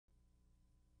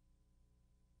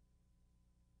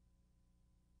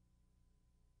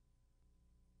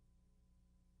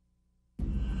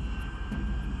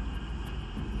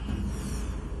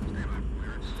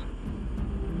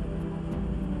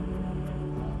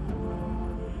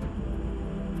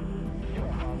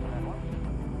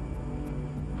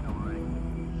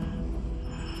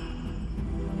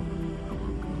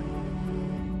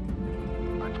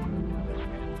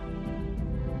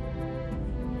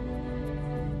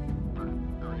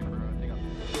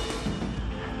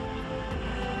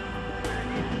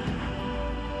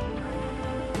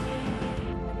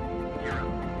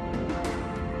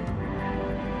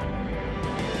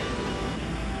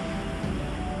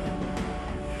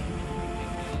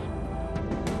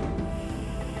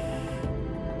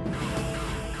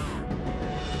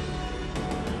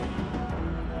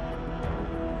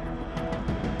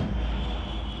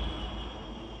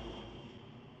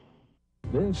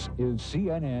This is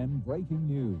CNN Breaking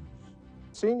News.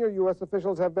 Senior U.S.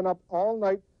 officials have been up all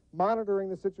night monitoring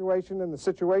the situation in the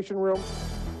Situation Room.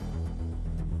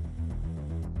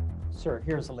 Sir,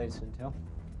 here's the latest intel.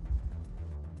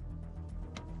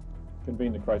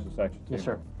 Convene the crisis action team. Yes,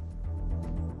 sir.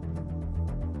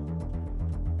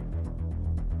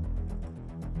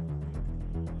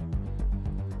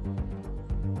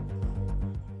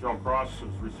 General Cross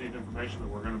has received information that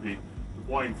we're going to be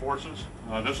deploying forces.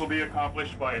 This will be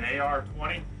accomplished by an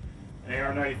AR-20, an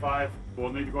AR-95.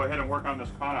 We'll need to go ahead and work on this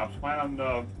CONOPS plan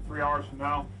on 3 hours from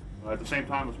now. At the same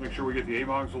time, let's make sure we get the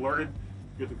AMOGs alerted,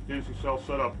 get the contingency cell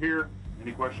set up here.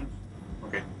 Any questions?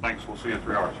 Okay, thanks. We'll see you in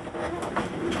 3 hours.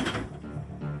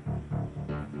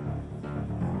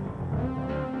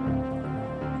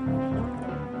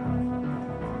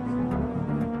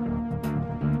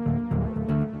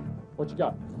 What you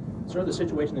got? Sir, the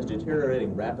situation is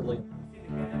deteriorating rapidly.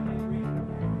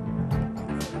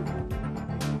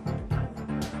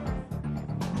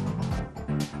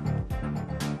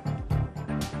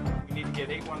 We need to get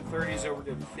 8 130s over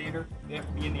to the theater. They have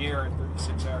to be in the air in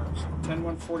 36 hours. 10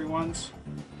 141s,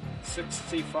 6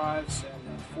 C5s,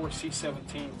 and 4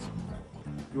 C17s.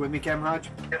 You with me, Captain Raj?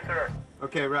 Yes, sir.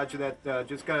 Okay, Roger that.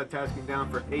 Just got a tasking down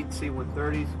for 8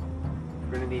 C-130s.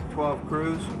 We're going to need 12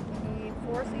 crews. We need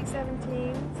 4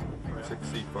 C-17s. 6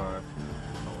 C5.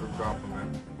 For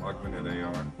complement. Augmented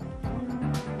AR.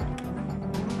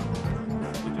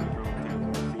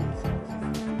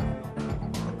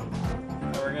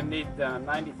 We're going to need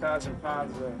 90,000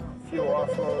 pounds of fuel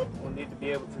offload. We'll need to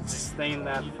be able to sustain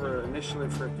that initially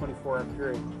for a 24-hour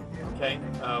period. Okay,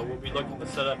 we'll be looking to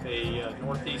set up a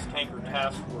Northeast Tanker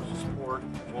Task Force support.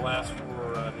 We'll ask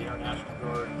for the Air National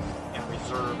Guard and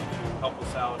Reserve to help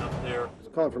us out up there. I was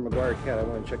calling from McGuire Cat. I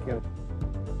want to check in.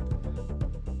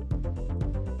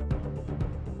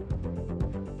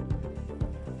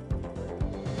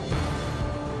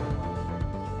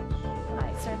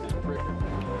 Hi, sir.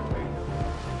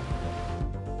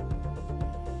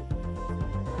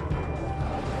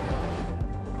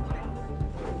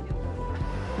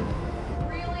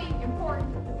 Really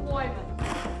important deployment.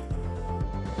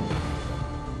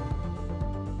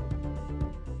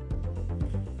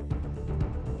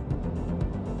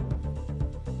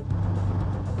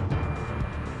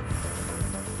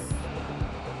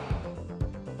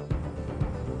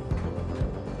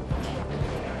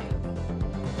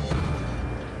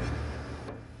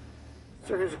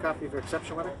 Sir, here's a copy of your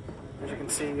exception letter. As you can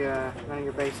see, none of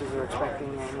your bases are expecting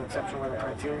any exception weather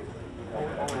criteria.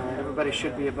 Everybody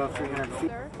should be above 300 feet.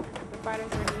 Sir, the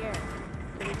fighters are in the air.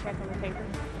 Can we check on the paper?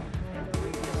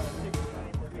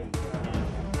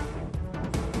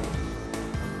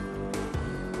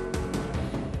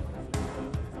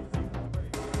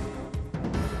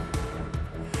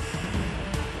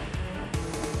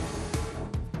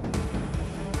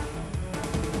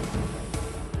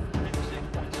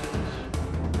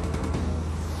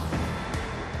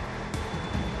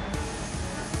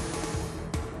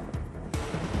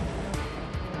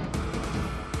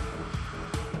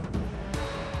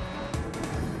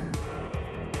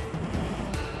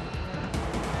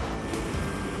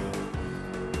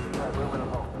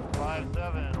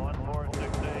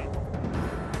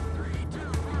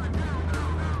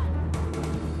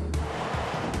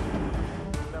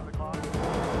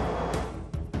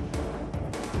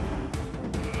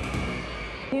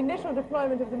 The initial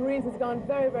deployment of the Marines has gone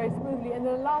very, very smoothly. In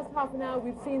the last half an hour,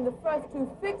 we've seen the first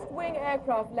 2 fixed-wing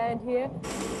aircraft land here.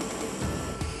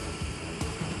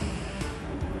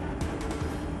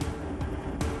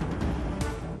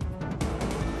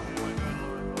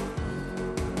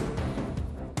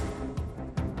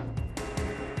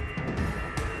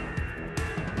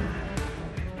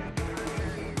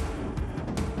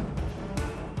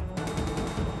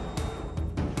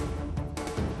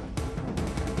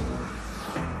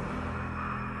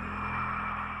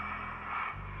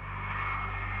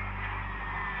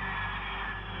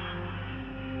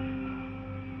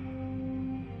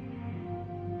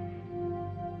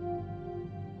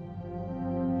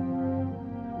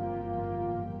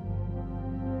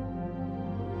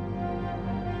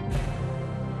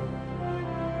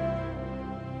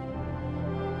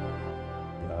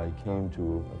 I came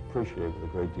to appreciate with a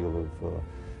great deal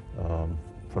of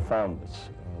profoundness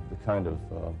the kind of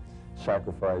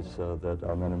sacrifice that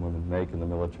our men and women make in the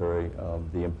military,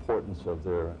 the importance of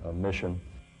their mission.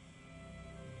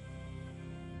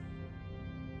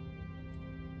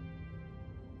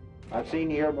 I've seen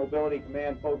the Air Mobility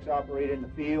Command folks operate in the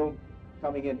field,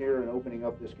 coming in here and opening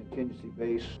up this contingency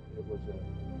base. It was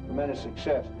a tremendous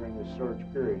success during this surge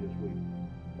period as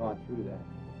we've gone through that.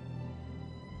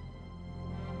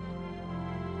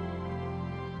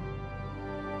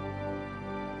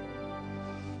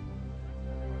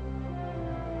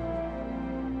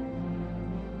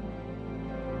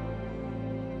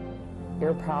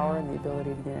 air power and the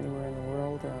ability to get anywhere in the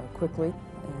world quickly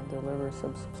and deliver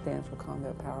some substantial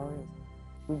combat power.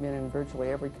 We've been in virtually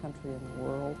every country in the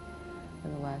world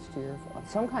in the last year on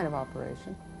some kind of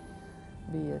operation,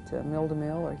 be it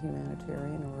mill-to-mill or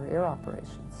humanitarian or air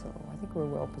operations. So I think we're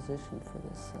well positioned for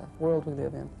this world we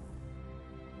live in.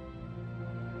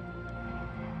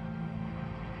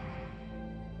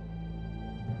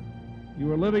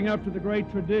 You are living up to the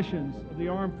great traditions of the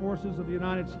armed forces of the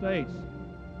United States,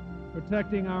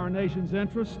 protecting our nation's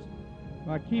interests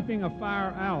by keeping a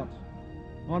fire out.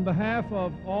 On behalf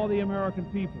of all the American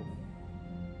people,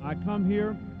 I come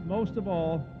here most of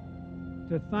all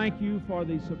to thank you for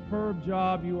the superb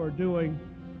job you are doing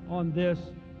on this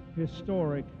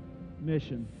historic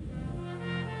mission.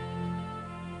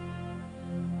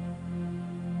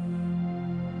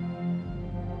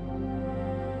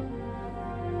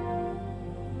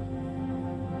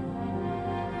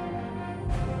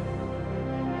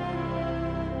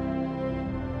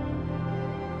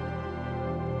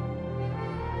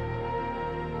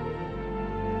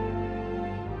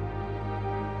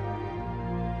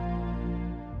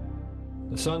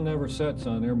 The sun never sets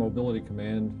on Air Mobility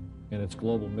Command and its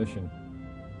global mission.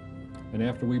 And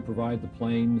after we provide the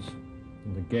planes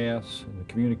and the gas and the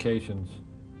communications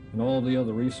and all the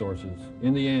other resources,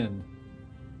 in the end,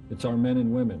 it's our men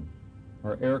and women,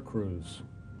 our air crews,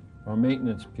 our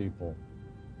maintenance people,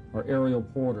 our aerial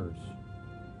porters,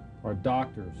 our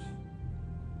doctors,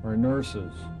 our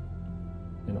nurses,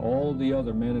 and all the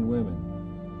other men and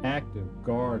women, active,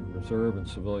 guard, reserve, and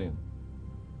civilian,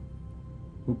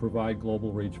 who provide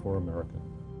global reach for America.